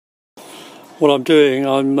What I'm doing,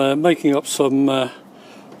 I'm making up some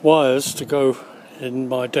wires to go in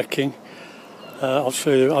my decking. I'll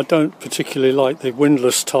show you. I don't particularly like the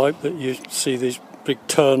windlass type that you see, these big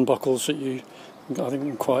turnbuckles that I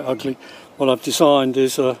think are quite ugly. What I've designed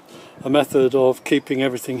is a method of keeping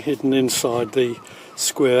everything hidden inside the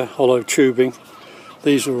square hollow tubing.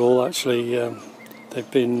 These are all actually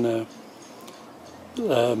they've been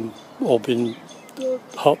all been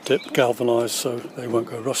hot dipped, galvanised, so they won't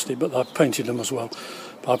go rusty, but I've painted them as well.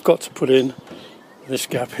 But I've got to put in this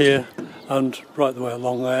gap here and right the way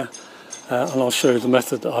along there, and I'll show you the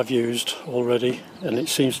method that I've used already, and it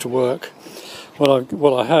seems to work.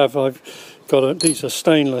 What I have, I've got these are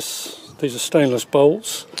stainless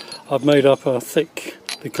bolts. I've made up a thick,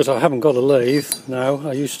 because I haven't got a lathe now.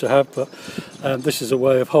 I used to have, but this is a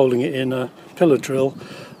way of holding it in a pillar drill.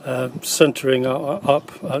 Centering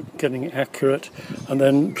up, getting it accurate, and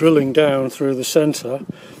then drilling down through the centre.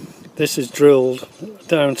 This is drilled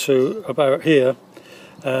down to about here.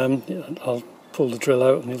 I'll pull the drill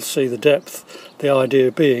out and you'll see the depth. The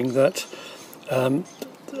idea being that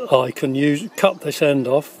I can cut this end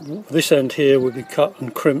off. This end here will be cut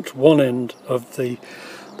and crimped. One end of the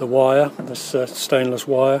wire, this stainless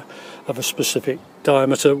wire, of a specific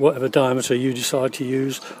diameter, whatever diameter you decide to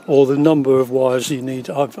use, or the number of wires you need.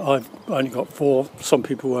 I've only got 4. Some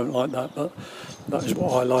people won't like that, but that is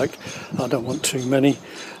what I like. I don't want too many,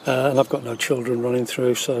 and I've got no children running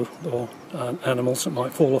through, so or animals that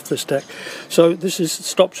might fall off this deck. So this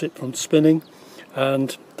stops it from spinning,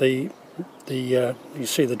 and you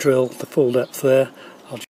see the drill, the full depth there.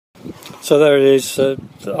 So there it is.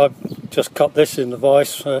 I've just cut this in the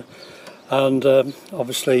vise, and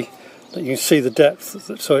obviously you can see the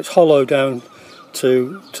depth. So it's hollow down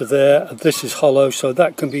to there. This is hollow, so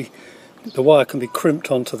that can be, the wire can be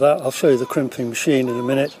crimped onto that. I'll show you the crimping machine in a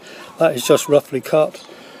minute. That is just roughly cut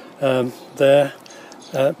there,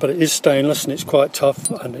 but it is stainless and it's quite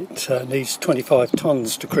tough, and it needs 25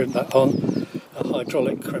 tons to crimp that on. A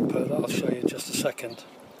hydraulic crimper that I'll show you in just a second,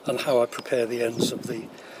 and how I prepare the ends of the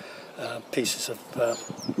pieces of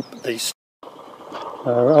these.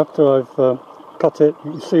 After I've cut it,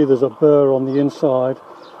 you can see there's a burr on the inside,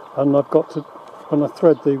 and I've got to, when I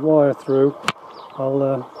thread the wire through,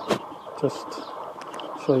 I'll just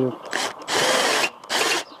show you.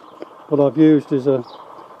 What I've used is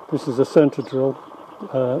this is a centre drill,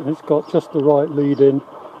 and it's got just the right lead in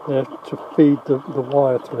there to feed the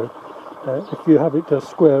wire through. If you have it a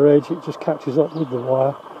square edge, it just catches up with the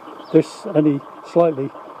wire. Any slightly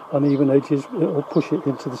uneven edges, it will push it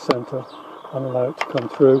into the centre and allow it to come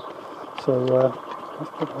through. So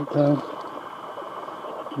let's put that down.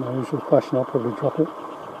 In my usual fashion, I'll probably drop it.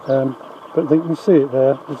 But you can see it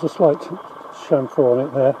there. There's a slight chamfer on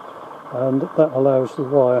it there, and that allows the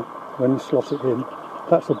wire, when you slot it in,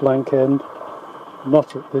 that's a blank end,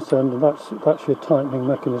 not at this end, and that's your tightening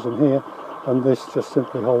mechanism here, and this just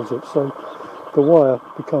simply holds it. So the wire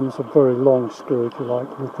becomes a very long screw, if you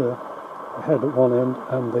like, with the head at one end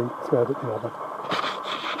and the thread at the other.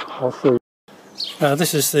 I'll show you.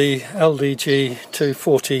 This is the LDG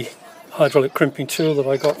 240 hydraulic crimping tool that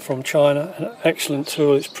I got from China. An excellent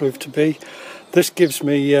tool it's proved to be. This gives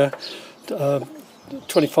me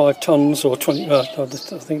 25 tons, or 20, I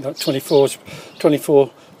think that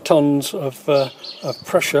 24 tons of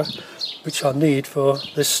pressure, which I need for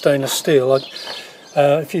this stainless steel.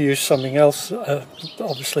 If you use something else,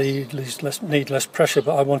 obviously you need less pressure,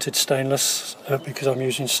 but I wanted stainless because I'm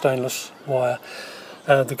using stainless wire.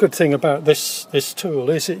 The good thing about this tool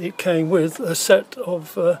is it came with a set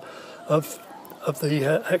of the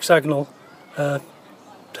hexagonal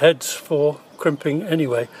heads for crimping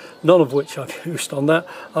anyway, none of which I've used on that.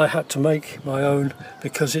 I had to make my own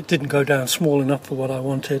because it didn't go down small enough for what I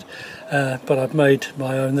wanted, but I've made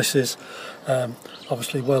my own. This is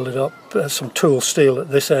obviously welded up, some tool steel at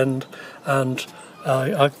this end, and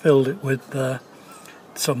I filled it with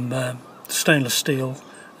some stainless steel,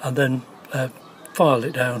 and then filed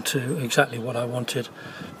it down to exactly what I wanted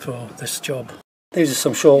for this job. These are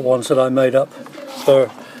some short ones that I made up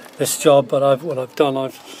for this job, but what I've done,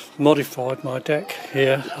 I've modified my deck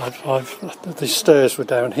here. The stairs were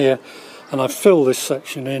down here, and I've filled this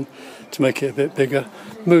section in to make it a bit bigger,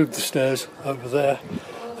 moved the stairs over there,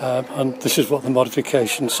 and this is what the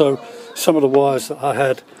modification. So some of the wires that I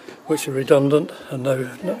had, which are redundant and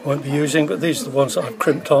won't be using, but these are the ones that I've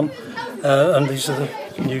crimped on, and these are the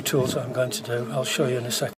new tools that I'm going to do. I'll show you in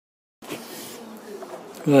a second.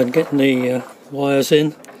 Right, getting the wires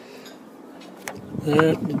in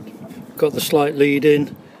there, got the slight lead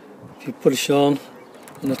in. If you push on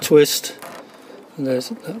and a twist, and there's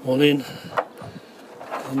that one in,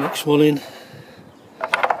 the next one in,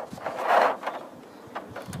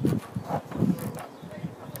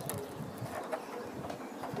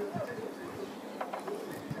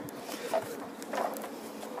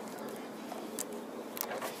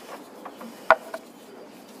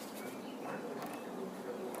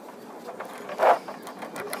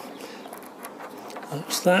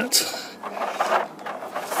 That's that.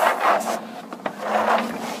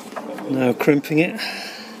 Now crimping it.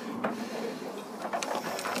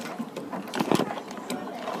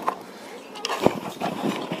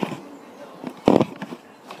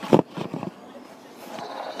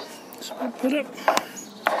 So we put up.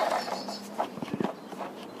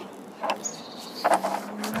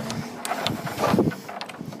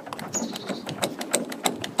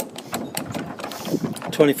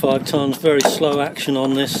 £25, very slow action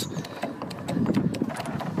on this.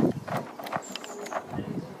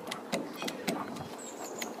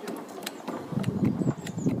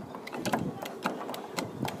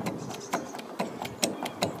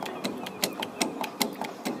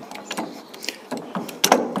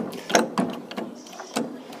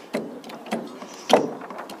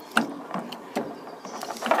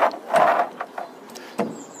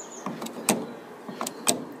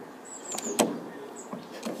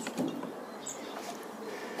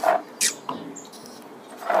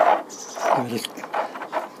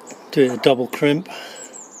 Do a double crimp,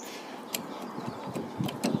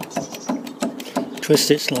 twist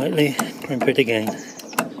it slightly, crimp it again.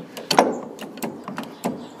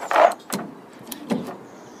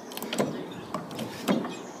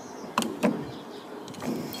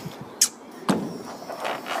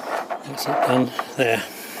 That's it done there.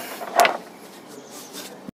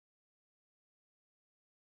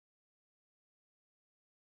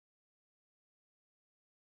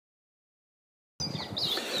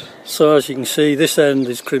 So as you can see, this end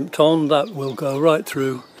is crimped on. That will go right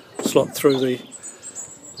through, slot through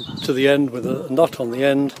to the end with a knot on the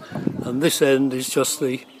end, and this end is just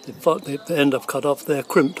the end I've cut off there,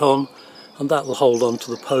 crimped on, and that will hold on to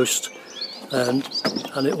the post, and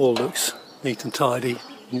it all looks neat and tidy,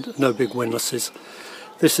 no big windlasses.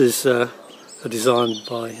 This is a design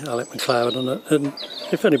by Alec McLeod, and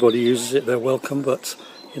if anybody uses it, they're welcome, but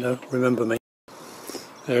you know, remember me.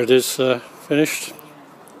 There it is, finished.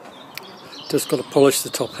 Just got to polish the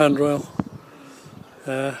top handrail,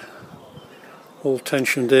 all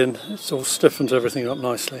tensioned in, it's all stiffened everything up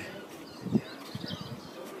nicely.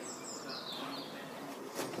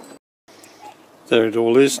 There it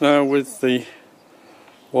all is now, with the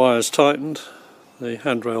wires tightened, the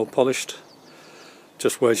handrail polished,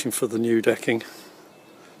 just waiting for the new decking,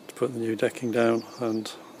 to put the new decking down,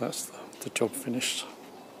 and that's the job finished.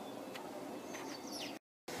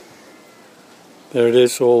 There it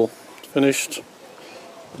is, all finished,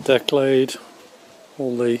 the deck laid,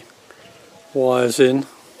 all the wires in,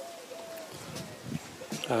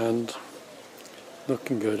 and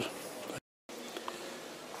looking good.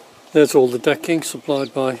 There's all the decking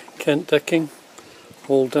supplied by Kent Decking,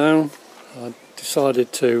 all down. I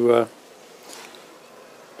decided to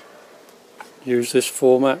use this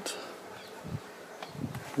format,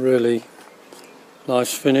 really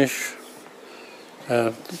nice finish,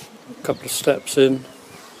 a couple of steps in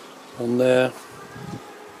on there,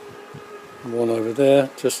 and one over there,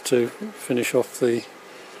 just to finish off the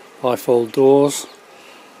bifold doors,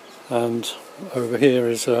 and over here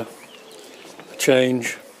is a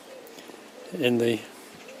change in the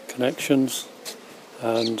connections,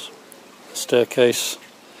 and a staircase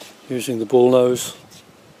using the bullnose,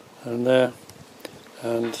 and there,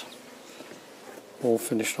 and all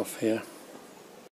finished off here.